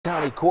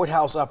County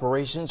Courthouse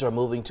operations are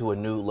moving to a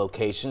new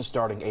location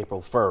starting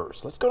April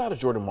 1st. Let's go now to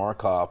Jordan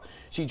Markov.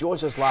 She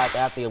joins us live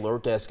at the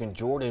alert desk. And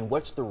Jordan,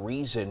 what's the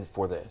reason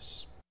for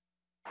this?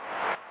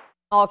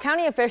 All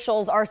county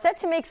officials are set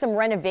to make some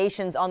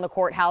renovations on the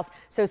courthouse,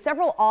 so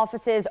several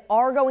offices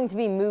are going to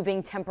be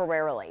moving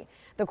temporarily.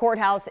 The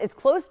courthouse is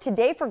closed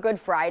today for Good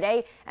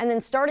Friday, and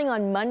then starting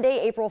on Monday,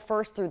 April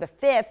 1st through the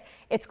 5th,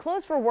 it's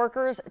closed for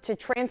workers to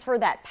transfer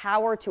that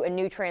power to a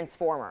new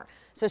transformer.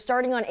 So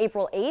starting on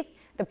April 8th,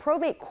 the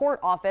probate court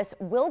office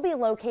will be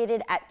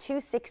located at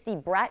 260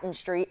 Bratton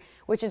Street,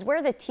 which is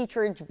where the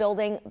teacherage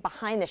building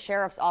behind the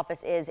sheriff's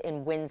office is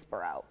in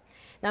Winsboro.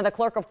 Now, the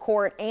clerk of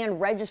court and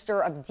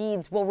register of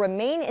deeds will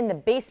remain in the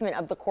basement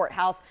of the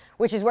courthouse,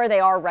 which is where they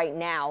are right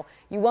now.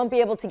 You won't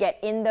be able to get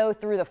in, though,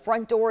 through the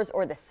front doors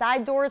or the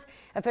side doors.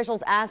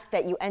 Officials ask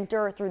that you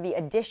enter through the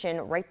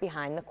addition right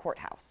behind the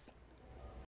courthouse.